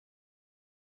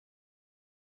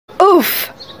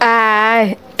Oof. Ah,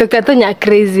 Tokatonya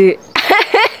crazy.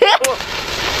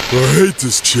 I hate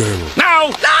this channel.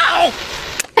 No! No!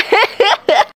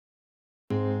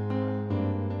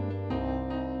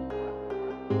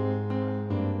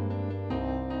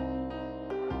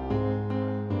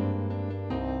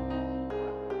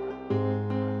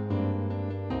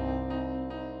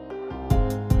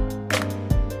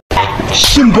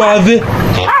 Shimbave,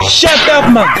 shut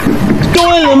up, man.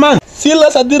 Don't man.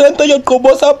 Silas, I didn't tell you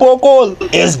Kobosa Pokol.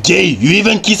 SJ, you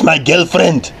even kissed my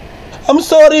girlfriend. I'm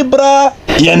sorry, bruh.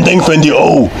 Yendeng Fendi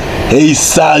O. Hey,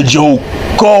 Saljo,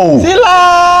 go.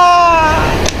 Silas!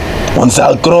 On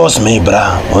Sal Cross, me,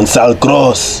 bruh. On Sal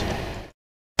Cross.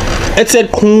 It's a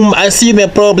coom. I see the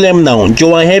problem now.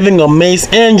 You are having a maze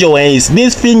and your ace.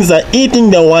 These things are eating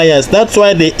the wires. That's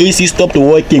why the AC stopped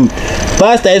working.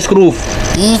 Fast ice groove.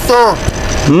 Ether.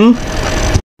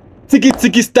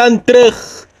 Tiki stand terug.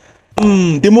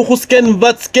 Die mogen scannen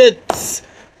wat skets.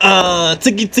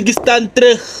 Tiki stand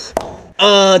terug.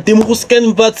 Die mogen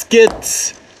scannen wat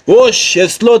skets. Osh, je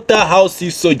slaughterhouse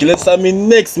is zo. Je let me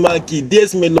next maki.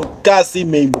 Deze me locatie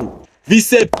mee bro. Wie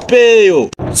se peo?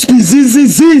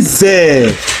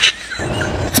 Spizizizize.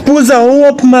 Spoza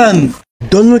op man.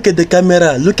 Don't look at the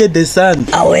camera, look at the sun.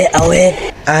 Away.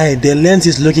 Aye, the lens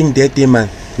is looking dirty man.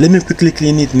 Let me quickly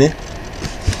clean it, ne?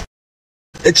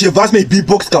 Je was mijn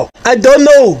beatbox kou. I don't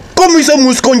know. Kom eens om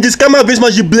ons kon camera wees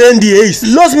maar je blend die ace.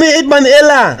 Los me het man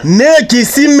ella. Nee, je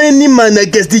zie me niet man.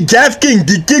 Ik is die Jav King,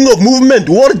 the king of movement.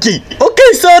 Word je.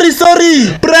 Okay,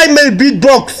 sorry. Prime my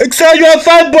beatbox. Ik zal je een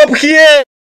fan Bob hier.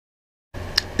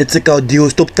 It's a cow deal.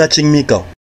 Stop touching me cow.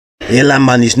 Ella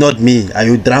man, is not me. Are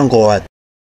you drunk or what?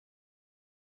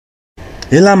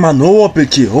 Ella man, hou op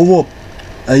het je. Hou op.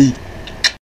 Ay.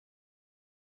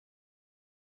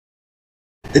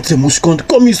 It's a muskond,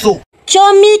 come here so.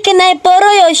 Chomi, can I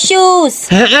borrow your shoes?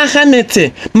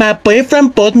 Hanete, my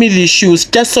boyfriend bought me these shoes,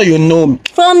 just so you know.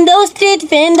 From those street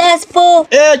vendors, po.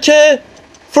 Che,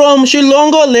 from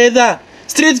Shilongo Leather,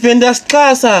 street vendors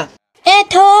casa.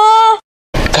 Eto.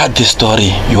 Cut the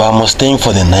story, you are almost staying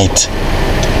for the night.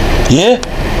 Yeah?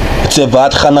 It's a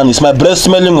bad Hanan, is my breath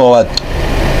smelling or what?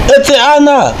 It's a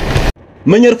Anna.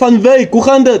 Meneer Van Wijk, hoe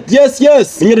gaat het? Yes.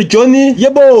 Meneer Johnny,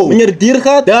 jebo. Meneer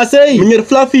Diergaard, daar is Meneer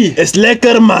Fluffy, is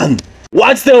lekker man.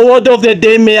 What's the word of the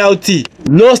day, meoutie?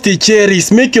 Lost the cherries,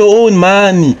 make your own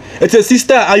money. It's a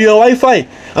sister, are you a Wi-Fi?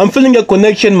 I'm feeling a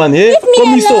connection, man. Hey,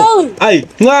 leave me alone. Aye,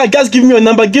 nah, just give me your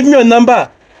number.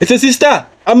 It's a sister,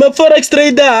 I'm a forex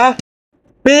trader.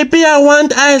 Baby, I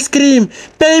want ice cream.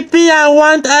 Baby.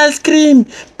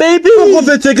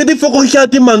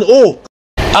 Man, oh.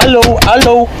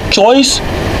 Hello, Joyce.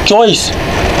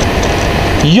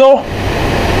 Yo,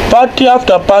 party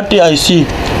after party I see.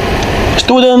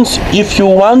 Students, if you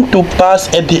want to pass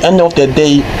at the end of the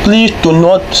day, please do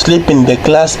not sleep in the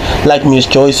class like Miss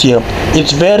Joyce here.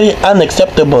 It's very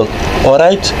unacceptable,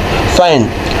 alright? Fine.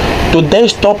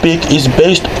 Today's topic is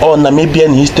based on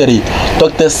Namibian history.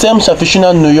 Dr. Sam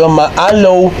Safishuna Nuyoma.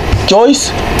 Hello,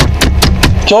 Joyce.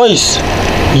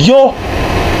 Yo.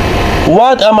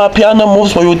 What are my piano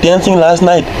moves for you dancing last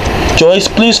night? Joyce,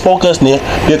 please focus ne,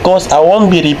 because I won't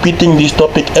be repeating this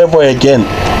topic ever again.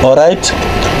 Alright?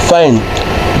 Fine.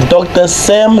 Dr.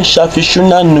 Sam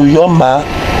Shafishuna Nujoma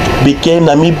became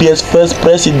Namibia's first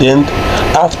president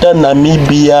after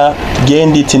Namibia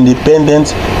gained its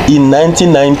independence in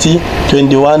 1990,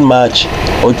 21 March.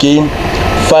 Okay?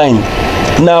 Fine.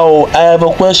 Now, I have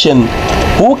a question.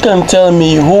 Who can tell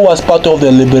me who was part of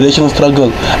the liberation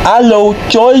struggle? Hello,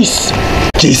 Joyce.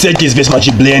 Jesse is best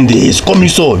match blend is. Kom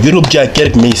zo, weer op jij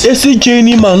kerk mis. Is het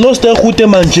Jenny man, los de goede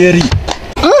man Jerry.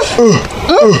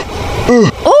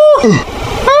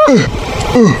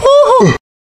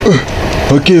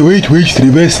 Okay, wait,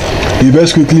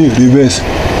 reverse quickly.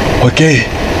 Okay,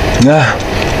 nah.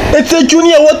 It's a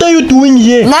Junior, what are you doing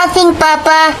here? Nothing,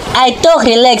 Papa. I talk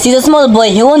relax. He's a small boy.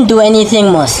 He won't do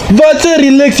anything, Moss. But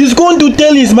relax. He's going to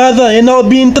tell his mother and I'll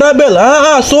be in trouble.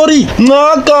 Sorry.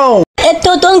 No, go.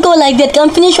 Eto, don't go like that.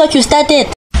 Come finish what you started.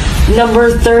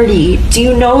 Number 30. Do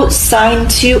you know sine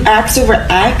 2x over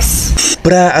x?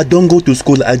 Bruh, I don't go to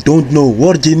school. I don't know.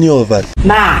 What do you know over?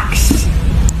 Max.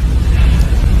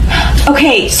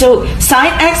 Okay, so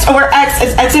sine x over x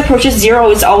as x approaches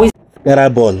 0 is always...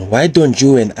 Parabol, why don't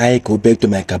you and I go back to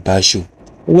my kabashu?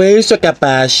 Where's your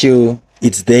kabashu?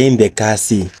 It's there in the car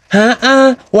seat.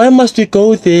 Why must we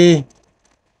go there?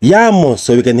 Yamo,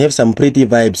 so we can have some pretty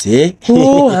vibes, eh?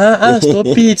 Oh,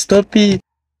 stop it.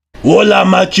 Hola,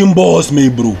 matching boss, me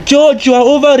bro. George, you are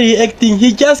overreacting.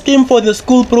 He just came for the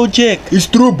school project. It's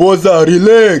true, bossa.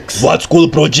 Relax. What school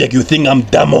project? You think I'm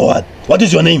dumb or what? What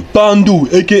is your name?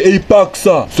 Pandu, aka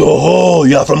Paksa. So,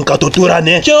 you are from Katotura,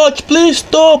 ne? George, please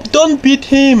stop. Don't beat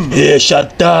him. Hey,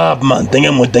 shut up, man.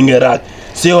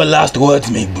 Say your last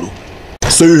words, me bro.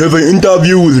 So you have an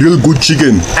interview with real good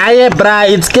chicken. Aye, brah,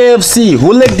 it's KFC.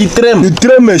 Who like the trim? The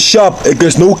trim is sharp. It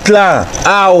is no claw.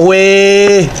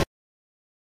 Away.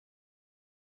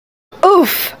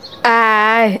 Oof.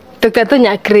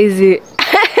 Tukatunya crazy.